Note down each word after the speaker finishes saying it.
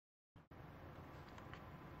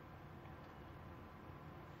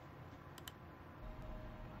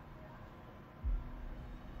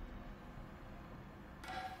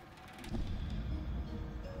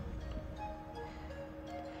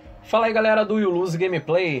Fala aí galera do Yulu's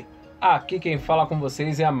Gameplay, aqui quem fala com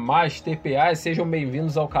vocês é a Master PA, sejam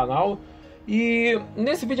bem-vindos ao canal. E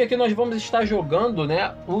nesse vídeo aqui nós vamos estar jogando,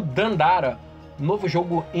 né, o Dandara, novo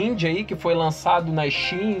jogo indie aí que foi lançado na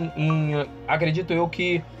Steam, acredito eu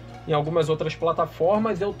que em algumas outras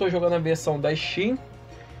plataformas. Eu tô jogando a versão da Steam,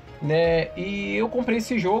 né, e eu comprei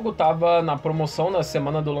esse jogo, tava na promoção na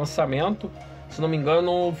semana do lançamento, se não me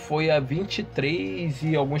engano foi a 23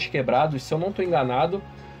 e alguns quebrados, se eu não tô enganado.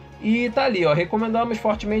 E tá ali, ó, recomendamos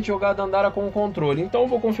fortemente jogar Dandara com o controle. Então eu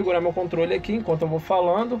vou configurar meu controle aqui enquanto eu vou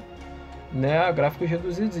falando, né, gráficos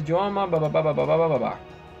reduzidos, idioma, bababá.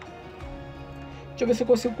 Deixa eu ver se eu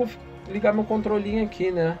consigo ligar meu controlinho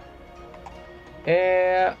aqui, né.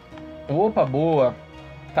 Opa, boa.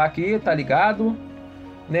 Tá aqui, tá ligado,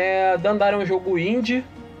 né. Dandara é um jogo indie,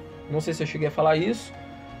 não sei se eu cheguei a falar isso.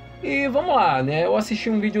 E vamos lá, né, eu assisti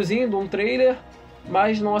um videozinho de um trailer,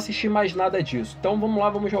 mas não assisti mais nada disso. Então vamos lá,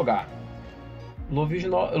 vamos jogar. Novo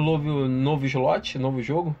slot, novo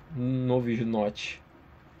jogo, novo slot.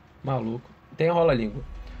 Maluco, tem enrola-língua.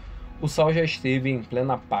 O sol já esteve em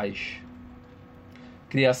plena paz.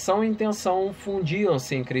 Criação e intenção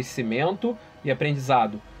fundiam-se em crescimento e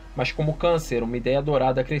aprendizado, mas como câncer, uma ideia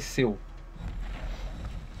dourada cresceu.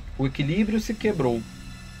 O equilíbrio se quebrou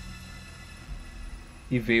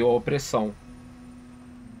e veio a opressão.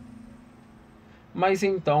 Mas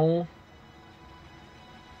então,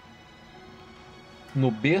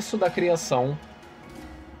 no berço da criação,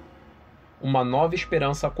 uma nova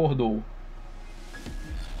esperança acordou.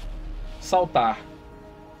 Saltar.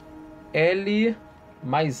 L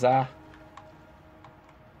mais A.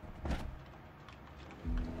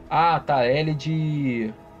 Ah, tá. L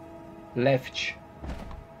de left.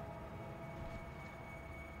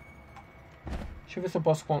 Deixa eu ver se eu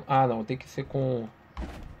posso... Ah, não. Tem que ser com...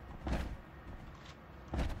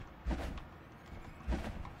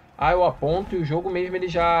 Ah, eu aponto e o jogo mesmo ele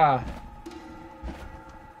já...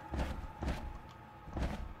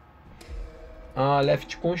 Ah,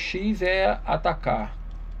 left com X é atacar.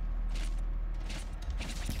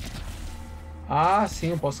 Ah,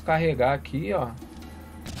 sim, eu posso carregar aqui, ó.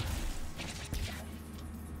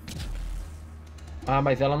 Ah,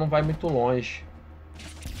 mas ela não vai muito longe.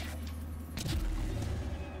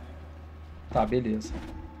 Tá, beleza.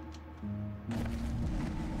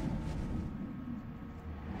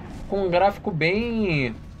 Com um gráfico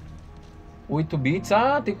bem 8 bits.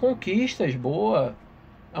 Ah, tem conquistas, boa.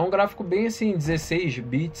 É um gráfico bem assim, 16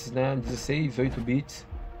 bits, né? 16, 8 bits.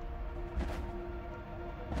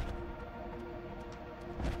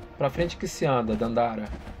 Pra frente que se anda, Dandara.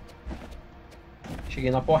 Cheguei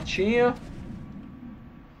na portinha.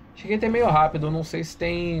 Cheguei até meio rápido, não sei se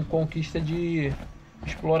tem conquista de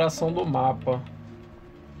exploração do mapa.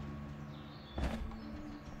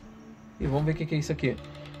 E vamos ver o que é isso aqui.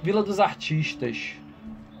 Vila dos Artistas.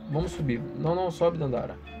 Vamos subir. Não, não, sobe,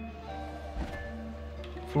 Dandara.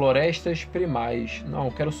 Florestas Primais. Não,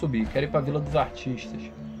 quero subir. Quero ir pra Vila dos Artistas.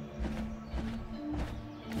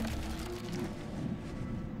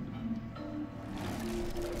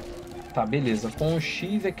 Tá, beleza. Com o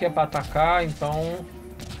X aqui é pra atacar, então...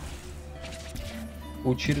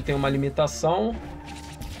 O tiro tem uma limitação.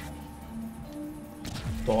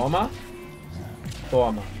 Toma.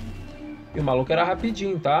 Toma. E o maluco era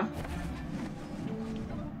rapidinho, tá?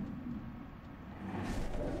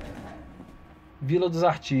 Vila dos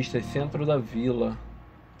Artistas, centro da vila.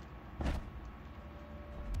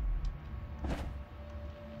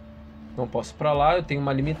 Não posso ir pra lá, eu tenho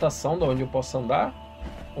uma limitação de onde eu posso andar.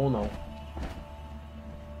 Ou não.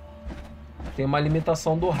 Tem uma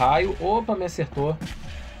limitação do raio. Opa, me acertou.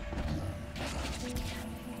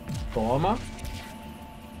 Toma.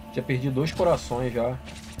 Já perdi 2 corações já.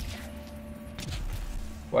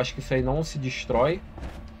 Eu acho que isso aí não se destrói.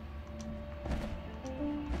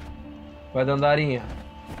 Vai, Dandarinha.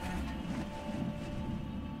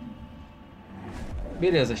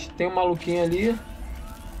 Beleza, tem um maluquinho ali.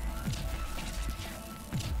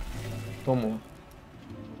 Tomou.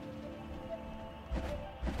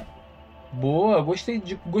 Boa, gostei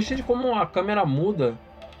de como a câmera muda.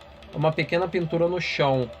 Uma pequena pintura no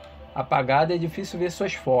chão. Apagada, é difícil ver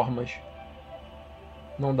suas formas.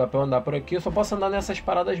 Não dá pra eu andar por aqui, eu só posso andar nessas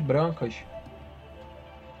paradas brancas.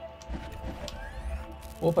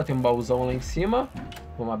 Opa, tem um baúzão lá em cima.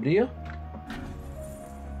 Vamos abrir.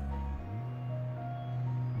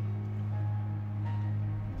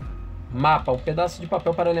 Mapa, um pedaço de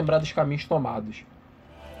papel para lembrar dos caminhos tomados.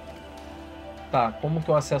 Tá, como que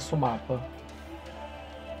eu acesso o mapa?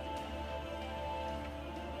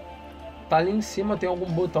 Tá ali em cima, tem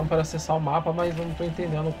algum botão para acessar o mapa, mas eu não tô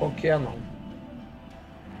entendendo qual que é, não.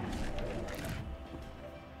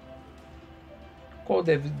 Qual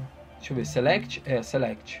deve... Deixa eu ver, Select? É,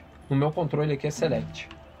 Select. No meu controle aqui é Select.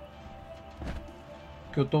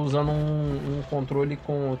 Que eu tô usando um controle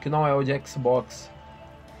que não é o de Xbox.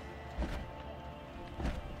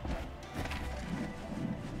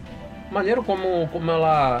 Maneiro como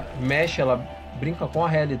ela mexe, ela brinca com a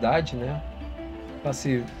realidade, né?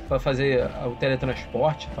 Pra fazer o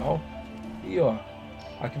teletransporte e tal. E ó,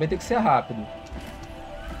 aqui vai ter que ser rápido.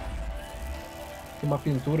 Tem uma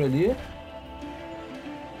pintura ali.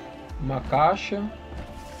 Uma caixa.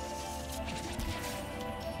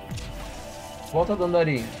 Volta,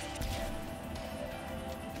 Dandarinha.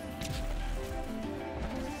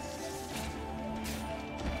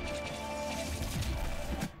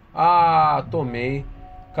 Ah, tomei.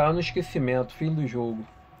 Caiu no esquecimento, fim do jogo.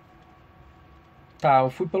 Tá, eu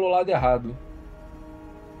fui pelo lado errado.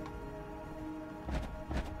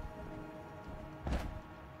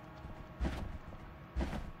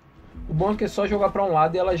 O bom é que é só jogar para um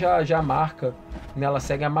lado e ela já marca, né? Ela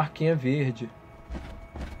segue a marquinha verde.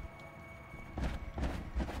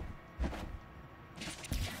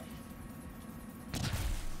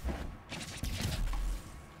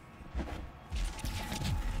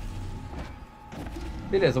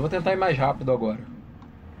 Beleza, eu vou tentar ir mais rápido agora.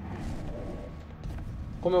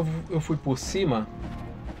 Como eu fui por cima...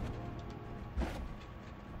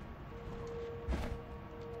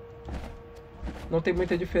 Não tem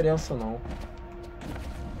muita diferença, não.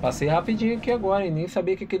 Passei rapidinho aqui agora, e nem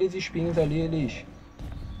sabia que aqueles espinhos ali, eles...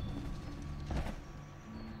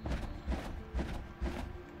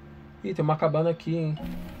 Ih, tem uma cabana aqui, hein?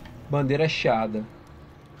 Bandeira hasteada.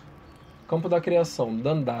 Campo da Criação,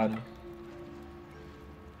 Dandara.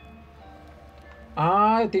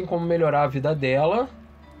 Ah, eu tenho como melhorar a vida dela.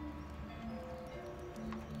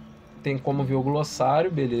 Tem como ver o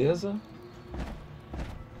glossário, beleza.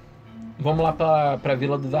 Vamos lá pra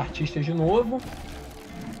Vila dos Artistas de novo.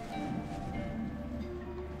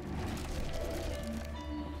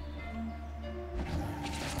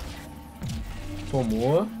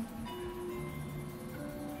 Tomou.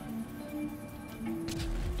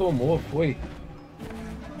 Tomou, foi.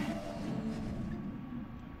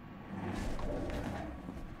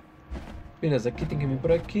 Beleza, aqui tem que vir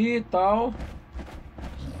por aqui e tal.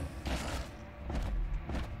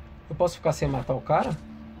 Eu posso ficar sem matar o cara?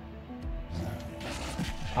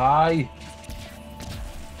 Ai!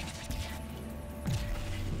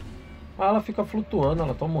 Ah, ela fica flutuando,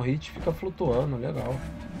 ela toma um hit e fica flutuando, legal.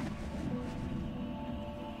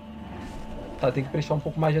 Tá, tem que prestar um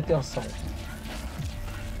pouco mais de atenção.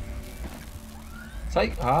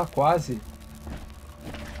 Sai! Ah, quase!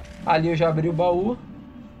 Ali eu já abri o baú.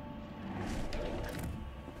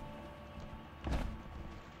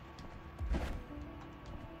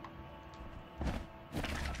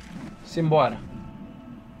 Simbora.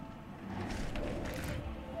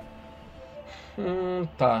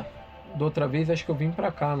 Tá. Da outra vez acho que eu vim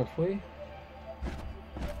pra cá, não foi?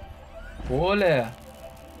 Olé!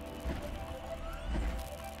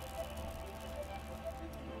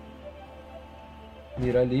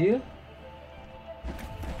 Mira ali.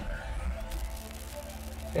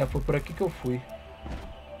 É, foi por aqui que eu fui.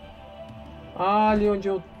 Ah, ali onde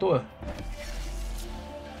eu tô.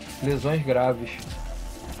 Lesões graves.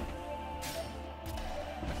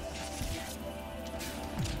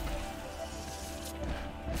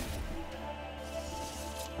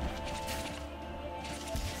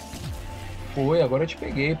 Foi, agora eu te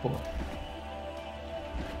peguei, pô.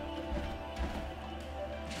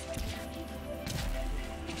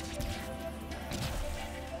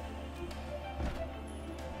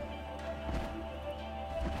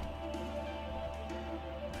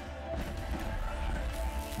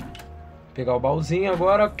 Pegar o baúzinho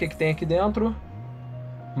agora. O que que tem aqui dentro?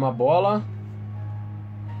 Uma bola.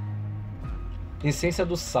 Essência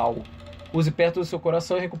do sal. Use perto do seu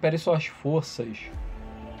coração e recupere suas forças.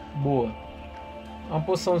 Boa. Uma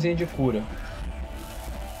poçãozinha de cura.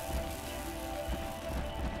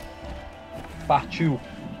 Partiu.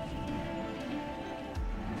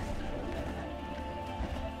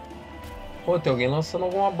 Pô, tem alguém lançando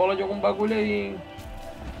alguma bola de algum bagulho aí, hein?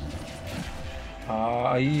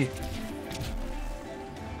 Aí.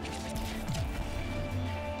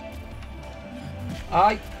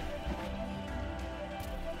 Ai.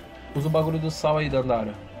 Usa o bagulho do sal aí,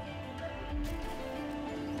 Dandara.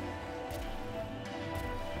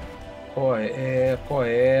 Qual é? Qual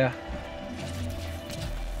é?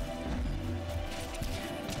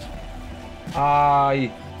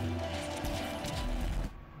 Ai.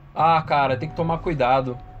 Ah, cara, tem que tomar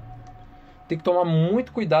cuidado. Tem que tomar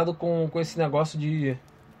muito cuidado com esse negócio de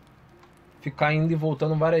ficar indo e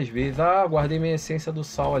voltando várias vezes. Ah, guardei minha essência do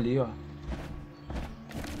sal ali, ó.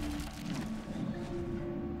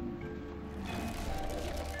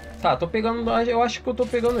 Tá, tô pegando... Eu acho que eu tô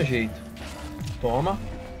pegando o jeito. Toma.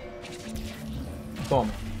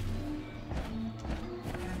 Toma.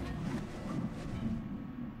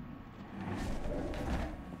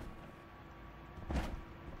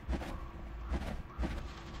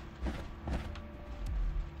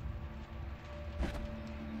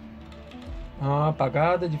 Ah,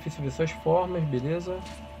 apagada, difícil ver suas formas, beleza.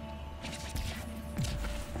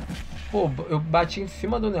 Pô, eu bati em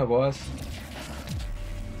cima do negócio.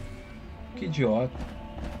 Que idiota.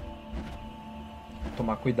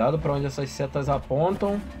 Tomar cuidado para onde essas setas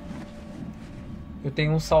apontam. Eu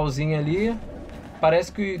tenho um salzinho ali.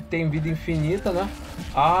 Parece que tem vida infinita, né?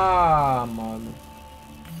 Ah, mano.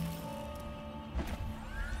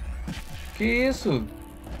 Que isso?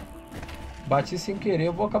 Bati sem querer,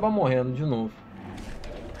 eu vou acabar morrendo de novo.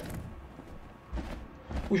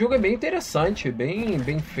 O jogo é bem interessante,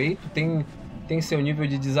 bem feito, tem seu nível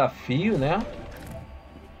de desafio, né?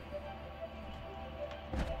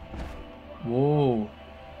 Uou!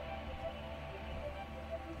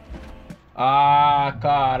 Ah,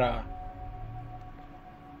 cara!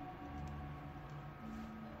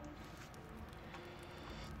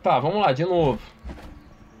 Tá, vamos lá, de novo.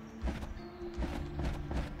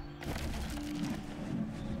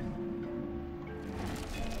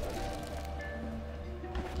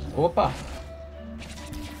 Opa!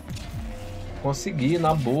 Consegui,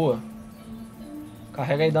 na boa.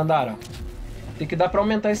 Carrega aí, Dandara. Tem que dar pra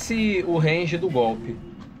aumentar o range do golpe.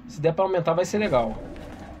 Se der pra aumentar, vai ser legal.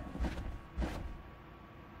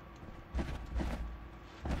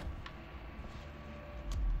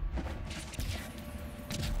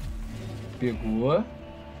 Pegou.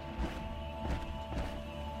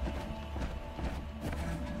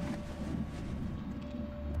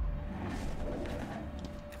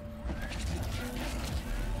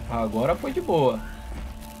 Agora foi de boa.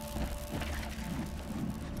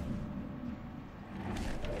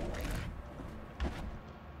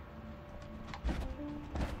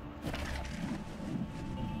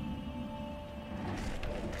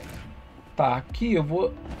 Tá, aqui eu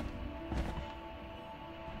vou...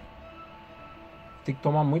 Tem que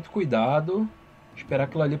tomar muito cuidado. Esperar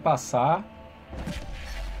aquilo ali passar.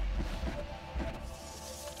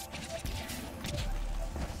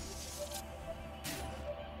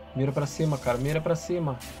 Mira pra cima, cara. Mira pra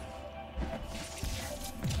cima.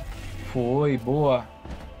 Foi, boa.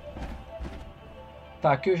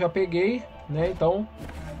 Tá, aqui eu já peguei, né? Então,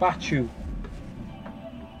 partiu.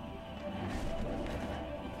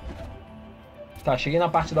 Tá, cheguei na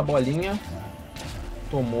parte da bolinha.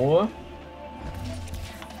 Tomou.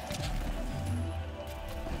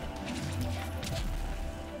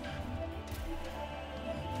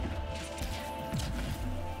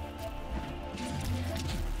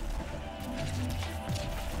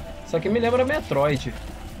 Isso aqui me lembra Metroid.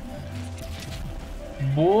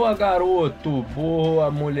 Boa, garoto. Boa,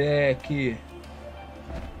 moleque.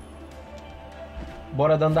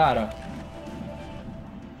 Bora, Dandara.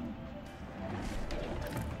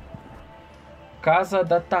 Casa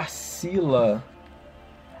da Tarsila.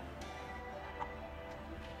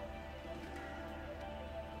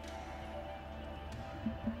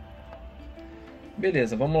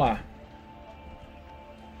 Beleza, vamos lá.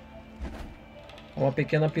 Uma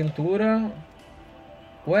pequena pintura.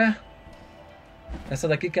 Ué? Essa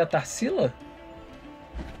daqui que é a Tarsila?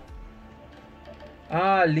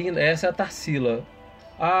 Ah, linda. Essa é a Tarsila.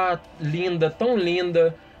 Ah, linda, tão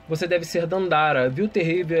linda. Você deve ser Dandara. Viu o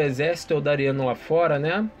terrível exército eldariano lá fora,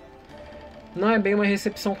 né? Não é bem uma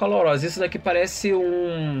recepção calorosa. Isso daqui parece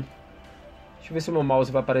um... Deixa eu ver se o meu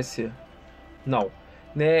mouse vai aparecer. Não.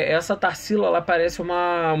 Né? Essa Tarsila, ela parece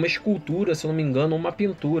uma escultura, se eu não me engano, uma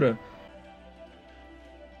pintura.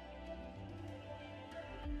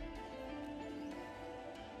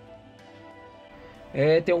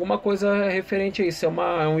 É, tem alguma coisa referente a isso. É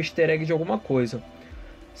um easter egg de alguma coisa.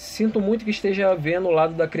 Sinto muito que esteja vendo o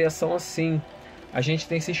lado da criação assim. A gente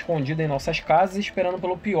tem se escondido em nossas casas esperando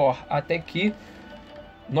pelo pior. Até que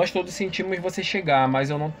nós todos sentimos você chegar, mas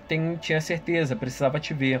eu não tinha certeza, precisava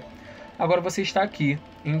te ver. Agora você está aqui.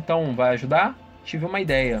 Então, vai ajudar? Tive uma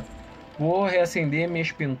ideia. Vou reacender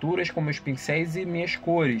minhas pinturas com meus pincéis e minhas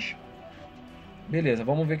cores. Beleza,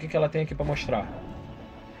 vamos ver o que ela tem aqui para mostrar.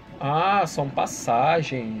 Ah, são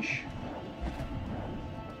passagens.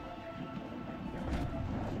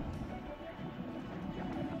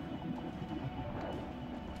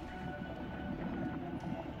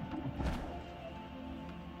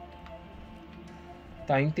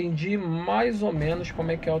 Tá, entendi mais ou menos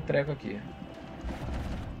como é que é o treco aqui.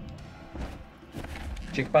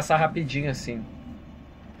 Tinha que passar rapidinho assim.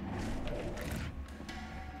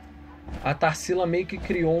 A Tarsila meio que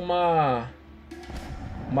criou uma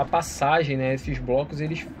passagem, né? Esses blocos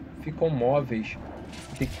eles ficam móveis.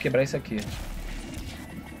 Tem que quebrar isso aqui.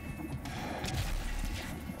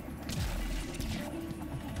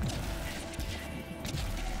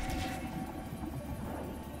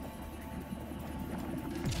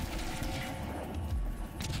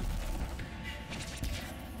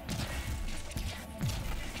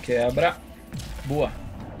 Quebra. Boa.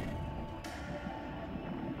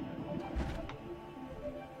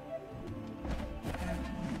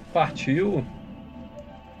 Partiu.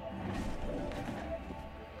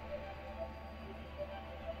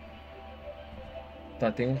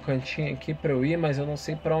 Tá, tem um cantinho aqui pra eu ir, mas eu não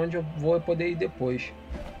sei pra onde eu vou poder ir depois.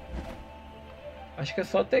 Acho que é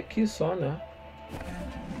só até aqui só, né?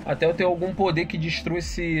 Até eu ter algum poder que destrua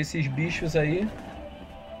esses bichos aí.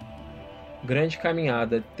 Grande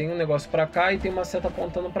caminhada. Tem um negócio pra cá e tem uma seta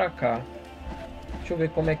apontando pra cá. Deixa eu ver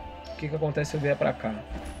como é que acontece se eu vier pra cá.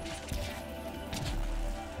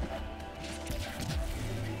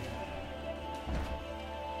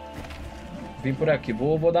 Vim por aqui.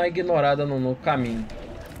 Vou dar uma ignorada no caminho.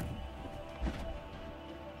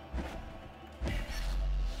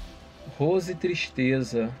 Rose e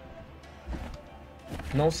tristeza.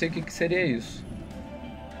 Não sei o que seria isso.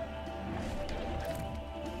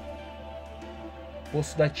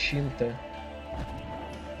 Poço da tinta.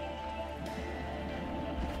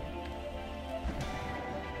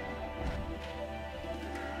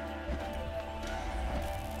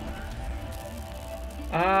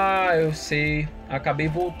 Ah, eu sei. Acabei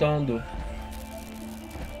voltando.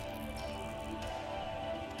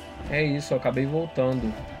 É isso, eu acabei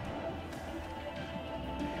voltando.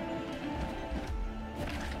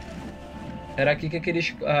 Era aqui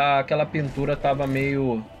que aquela pintura tava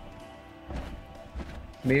meio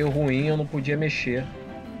ruim, eu não podia mexer.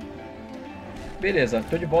 Beleza,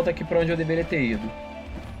 tô de volta aqui pra onde eu deveria ter ido.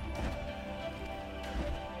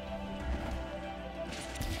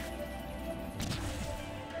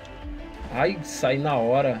 Ai, saí na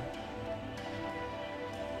hora.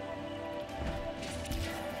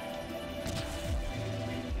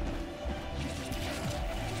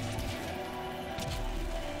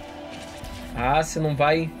 Ah, se não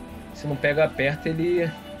pega perto, ele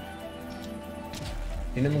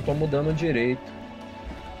não tá mudando direito.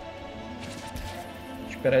 Vou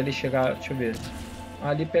esperar ele chegar, deixa eu ver.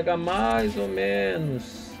 Ali pega mais ou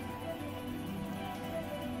menos.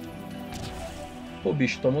 Pô,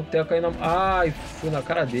 bicho, toma o teco aí na... Ai, fui na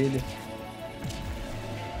cara dele.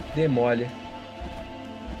 Demole.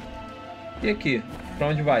 E aqui? Pra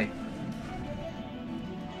onde vai?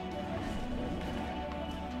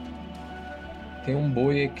 Tem um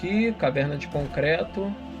boi aqui, caverna de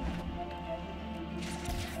concreto.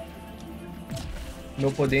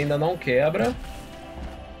 Meu poder ainda não quebra.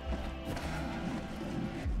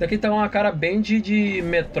 Daqui tá uma cara bem de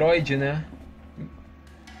Metroid, né?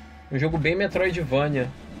 Um jogo bem Metroidvania.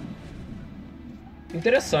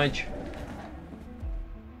 Interessante.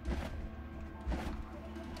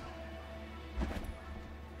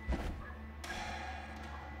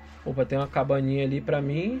 Opa, tem uma cabaninha ali pra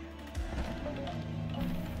mim.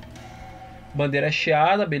 Bandeira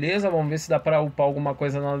chiada, beleza. Vamos ver se dá pra upar alguma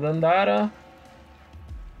coisa na Dandara.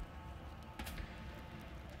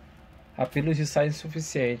 Apelos de saia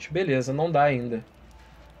insuficiente. Beleza, não dá ainda.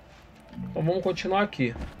 Então vamos continuar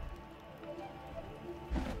aqui.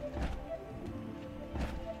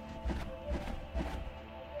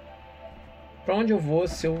 Pra onde eu vou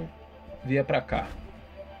se eu vier pra cá?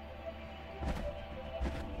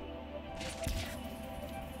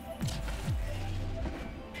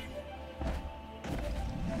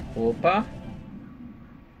 Opa.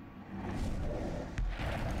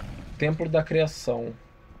 Templo da Criação.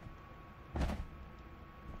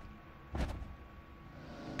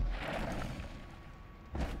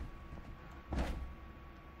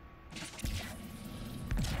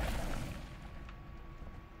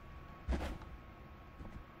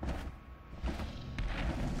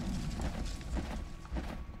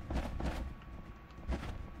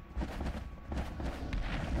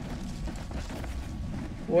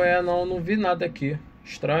 Ué, não vi nada aqui.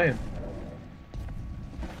 Estranho.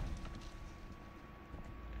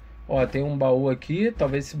 Ó, tem um baú aqui.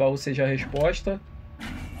 Talvez esse baú seja a resposta.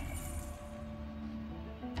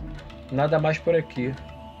 Nada mais por aqui.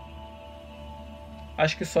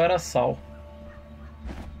 Acho que só era sal.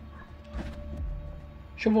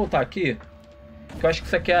 Deixa eu voltar aqui. Que eu acho que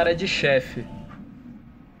isso aqui é a área de chefe.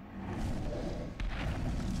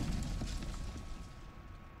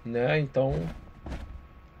 Né, então...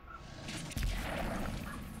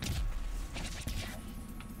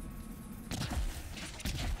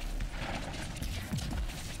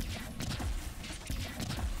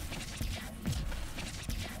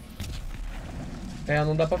 É,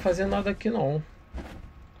 não dá pra fazer nada aqui não.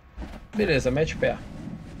 Beleza, mete o pé.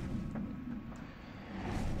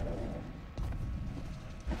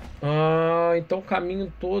 Ah, então o caminho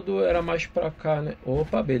todo era mais pra cá, né?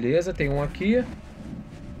 Opa, beleza, tem um aqui.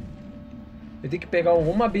 Eu tenho que pegar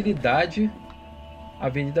alguma habilidade.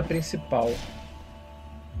 Avenida principal.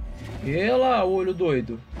 E lá, olho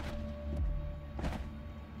doido.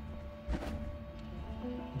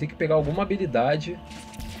 Tem que pegar alguma habilidade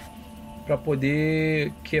pra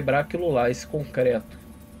poder quebrar aquilo lá, esse concreto.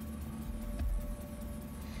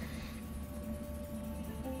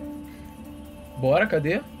 Bora,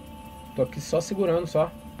 cadê? Tô aqui só segurando,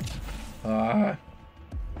 só. Ah.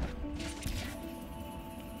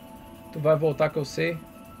 Tu vai voltar que eu sei.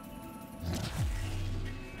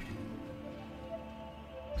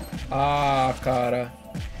 Ah, cara.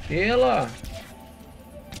 Ela.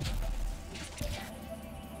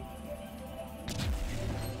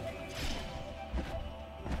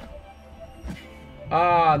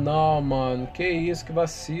 Ah, não, mano. Que isso, que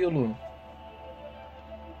vacilo.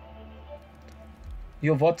 E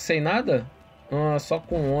eu voto sem nada? Ah, só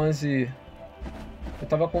com 11. Eu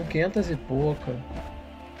tava com 500 e pouca.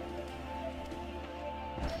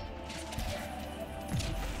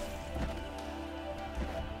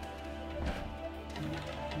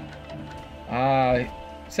 Ah,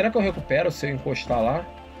 será que eu recupero se eu encostar lá?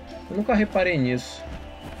 Eu nunca reparei nisso.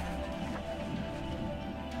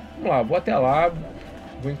 Vamos lá, vou até lá.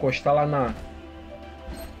 Vou encostar lá na...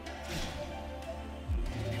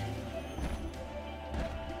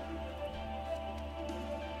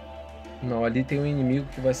 Não, ali tem um inimigo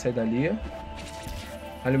que vai sair dali.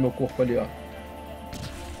 Olha o meu corpo ali, ó.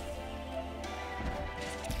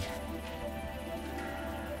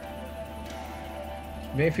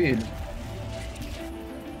 Vem, filho.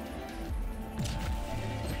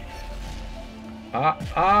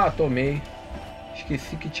 Tomei.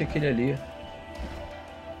 Esqueci que tinha aquele ali.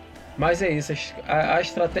 Mas é isso, a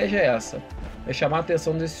estratégia é essa. É chamar a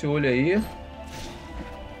atenção desse olho aí.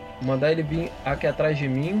 Mandar ele vir aqui atrás de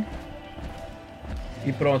mim.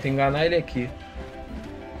 E pronto, enganar ele aqui.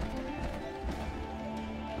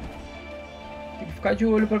 Tem que ficar de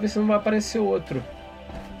olho pra ver se não vai aparecer outro.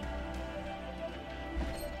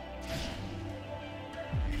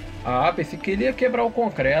 Ah, pensei que ele ia quebrar o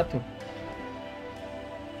concreto.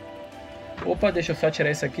 Opa, deixa eu só tirar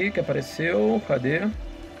isso aqui que apareceu. Cadê?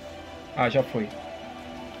 Ah, já foi.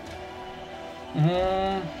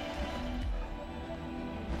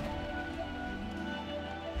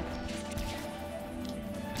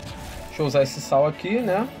 Deixa eu usar esse sal aqui,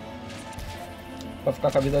 né? Pra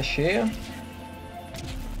ficar com a vida cheia.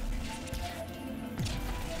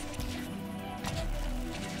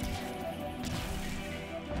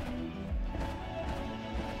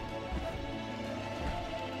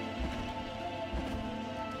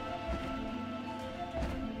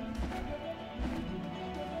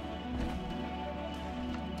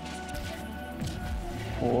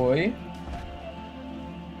 Foi.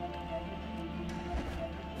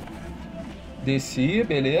 Desci,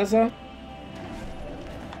 beleza.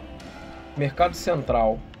 Mercado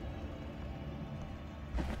Central.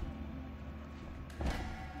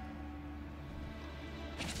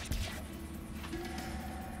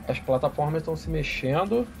 As plataformas estão se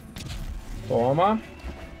mexendo. Toma.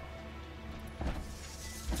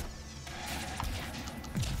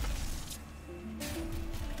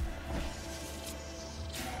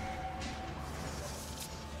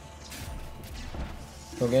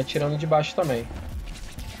 Tem alguém atirando de baixo também.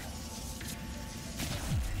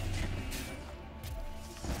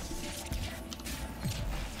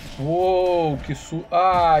 Uou, que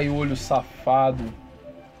Ai, olho safado.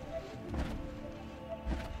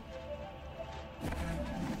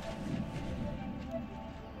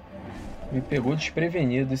 Me pegou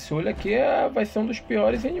desprevenido. Esse olho aqui vai ser um dos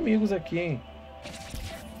piores inimigos aqui, hein?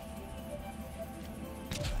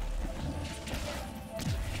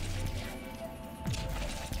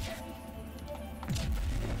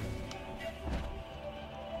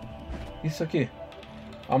 Isso aqui.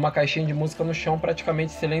 Há uma caixinha de música no chão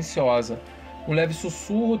praticamente silenciosa. Um leve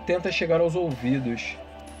sussurro tenta chegar aos ouvidos.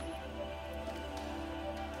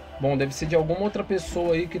 Bom, deve ser de alguma outra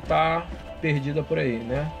pessoa aí que tá perdida por aí,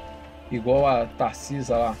 né? Igual a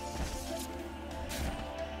Tarcisa lá.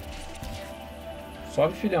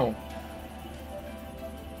 Sobe, filhão.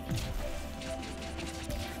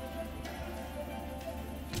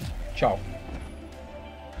 Tchau.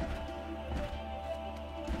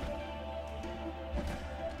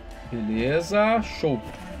 Beleza, show.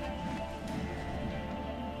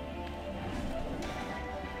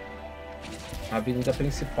 Avenida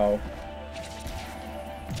principal.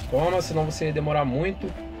 Toma, senão você ia demorar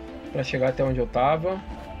muito pra chegar até onde eu tava.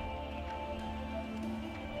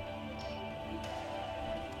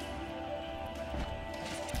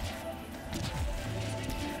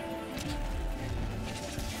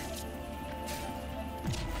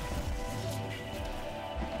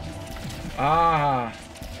 Ah,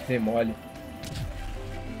 dei mole.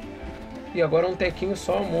 E agora um tequinho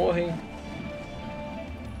só eu morro, hein?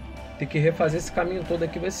 Ter que refazer esse caminho todo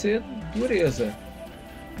aqui vai ser dureza.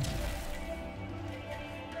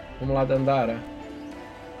 Vamos lá, Dandara.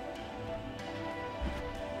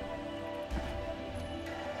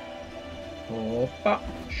 Opa,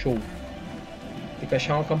 show. Tem que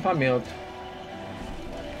achar um acampamento.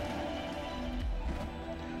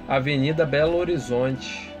 Avenida Belo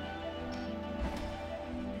Horizonte.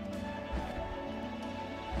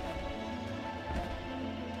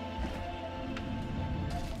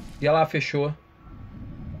 E ela fechou.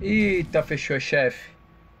 Eita, fechou, chefe.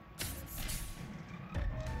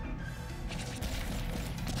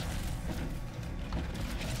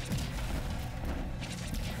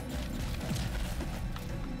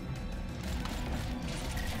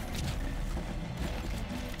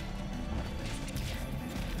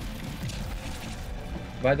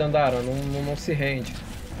 Vai, Dandara, não se rende.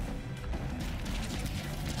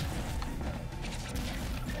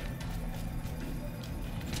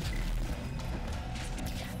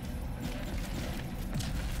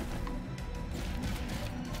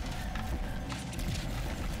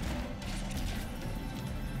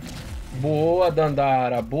 Boa,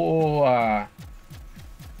 Dandara, boa.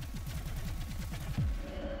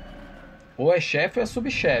 Ou é chefe ou é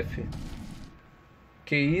subchefe.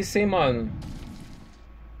 Que isso, hein, mano?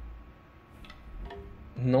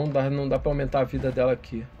 Não dá pra aumentar a vida dela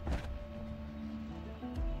aqui.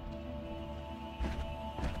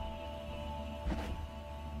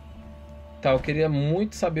 Tá, eu queria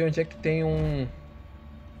muito saber onde é que tem um...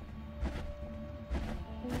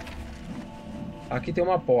 Aqui tem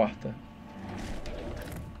uma porta.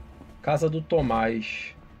 Casa do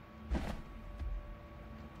Tomás.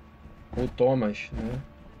 Ou Thomas, né?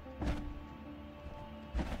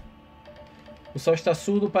 O sol está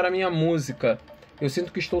surdo para minha música. Eu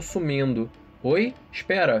sinto que estou sumindo. Oi?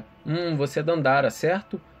 Espera. Você é Dandara,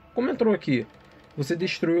 certo? Como entrou aqui? Você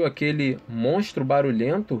destruiu aquele monstro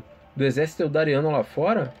barulhento do exército eldariano lá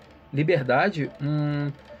fora? Liberdade?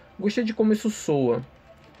 Gostei de como isso soa.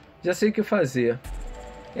 Já sei o que fazer.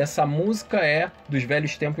 Essa música é dos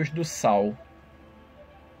velhos tempos do sal.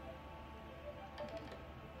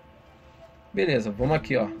 Beleza, vamos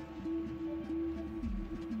aqui, ó.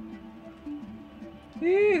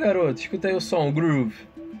 Ih, garoto, escuta aí o som, o groove.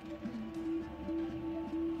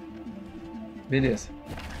 Beleza.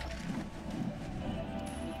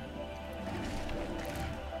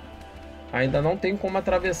 Ainda não tem como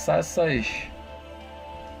atravessar essas...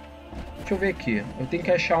 Deixa eu ver aqui. Eu tenho que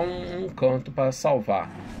achar um canto para salvar.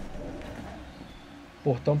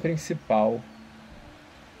 Portão principal.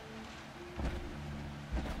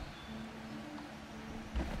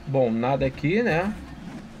 Bom, nada aqui, né?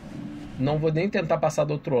 Não vou nem tentar passar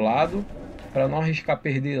do outro lado, para não arriscar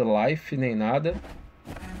perder life nem nada.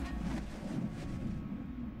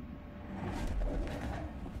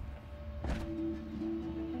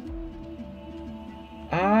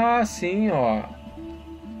 Ah, sim, ó.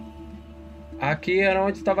 Aqui era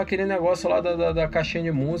onde estava aquele negócio lá da caixinha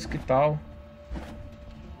de música e tal.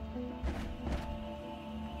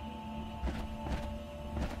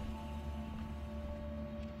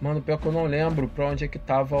 Mano, pior que eu não lembro pra onde é que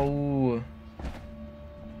tava o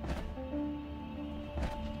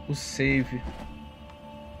save.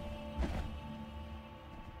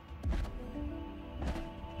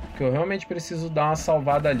 Que eu realmente preciso dar uma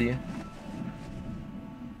salvada ali.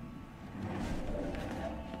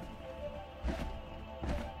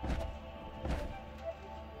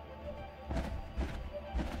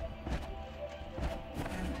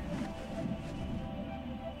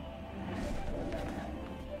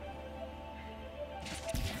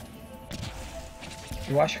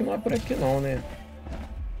 Eu acho que não é por aqui não, né?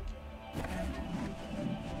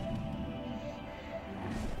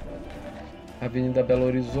 Avenida Belo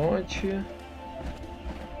Horizonte.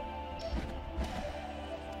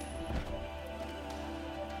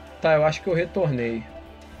 Tá, eu acho que eu retornei.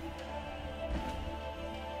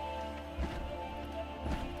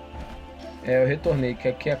 É, eu retornei, que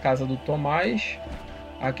aqui é a casa do Tomás.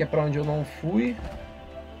 Aqui é pra onde eu não fui.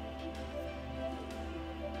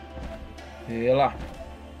 E lá.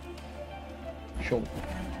 Show.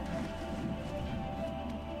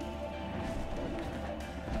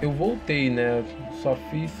 Eu voltei, né? Só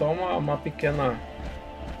fiz só uma pequena...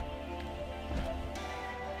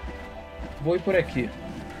 Vou ir por aqui.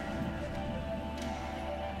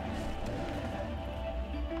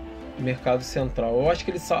 Mercado Central. Eu acho que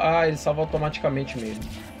ele salva automaticamente mesmo.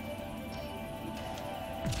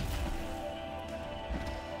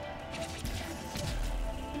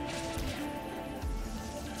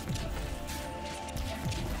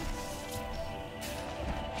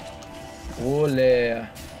 Olé.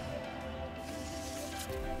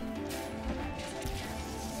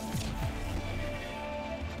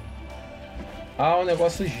 Ah, o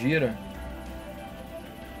negócio gira.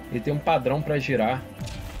 Ele tem um padrão para girar.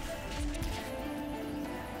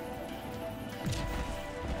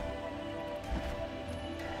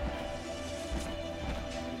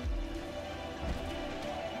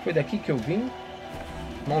 Foi daqui que eu vim?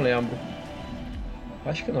 Não lembro.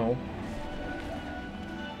 Acho que não.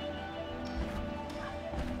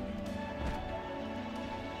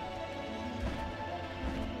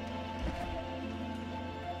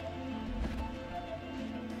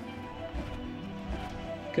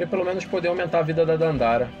 Queria pelo menos poder aumentar a vida da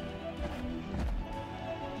Dandara.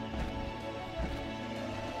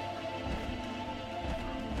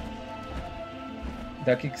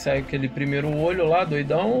 Daqui que sai aquele primeiro olho lá,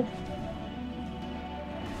 doidão.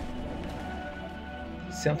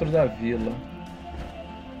 Centro da vila.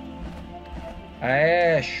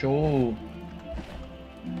 É, show.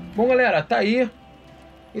 Bom, galera, tá aí.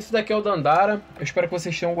 Isso daqui é o Dandara. Eu espero que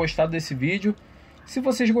vocês tenham gostado desse vídeo. Se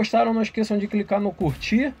vocês gostaram, não esqueçam de clicar no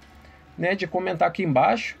curtir, né, de comentar aqui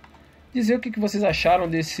embaixo, dizer o que vocês acharam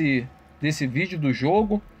desse vídeo do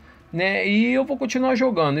jogo, né, e eu vou continuar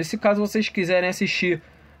jogando. E se caso vocês quiserem assistir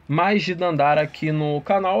mais de Dandara aqui no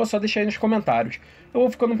canal, é só deixar aí nos comentários. Eu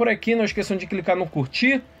vou ficando por aqui, não esqueçam de clicar no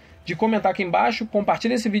curtir, de comentar aqui embaixo,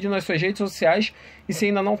 compartilhe esse vídeo nas suas redes sociais e se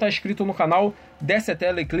ainda não está inscrito no canal, desce a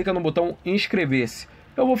tela e clica no botão inscrever-se.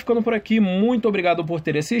 Eu vou ficando por aqui, muito obrigado por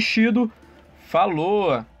ter assistido.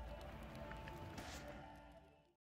 Falou!